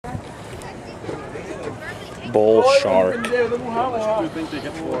Bull shark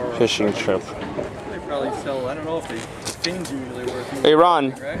fishing trip. They probably sell, I don't know if they, fins usually worth. Hey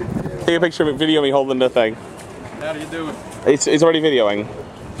Ron, right? take a picture of it, video me holding the thing. How do you do it? It's already videoing.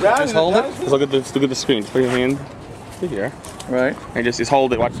 Just hold it? Just look at the screen. Just put your hand here. Right. And just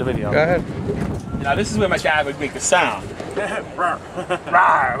hold it, watch the video. Go ahead. Now this is where my dad would make the sound.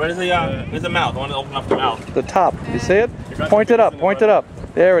 Where's the mouth? I want to open up the mouth. The top. You see it? Point it up. Point it up.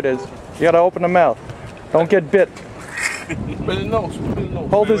 There it is. You gotta open the mouth. Don't get bit.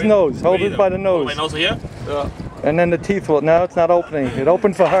 Hold his nose. Hold it by the nose. My nose here? Yeah. And then the teeth will. No, it's not opening. It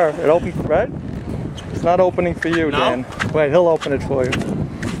opened for her. It opened, right? It's not opening for you, No? Dan. Wait, he'll open it for you.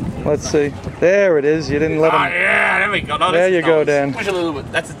 Let's see. There it is. You didn't let him. Yeah, there we go. No, There you go, Dan. Push a little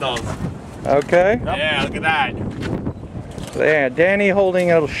bit. That's his nose. Okay. Yeah, look at that. There. Danny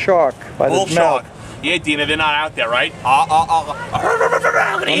holding a shark by Bull the mouth. shark. Yeah, Dina, they're not out there, right? Well,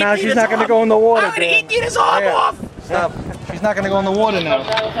 now she's not going to go in the water. I'm going to eat Dina's arm off. Stop. She's not going to go in the water now.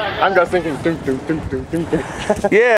 I'm just thinking. Yeah.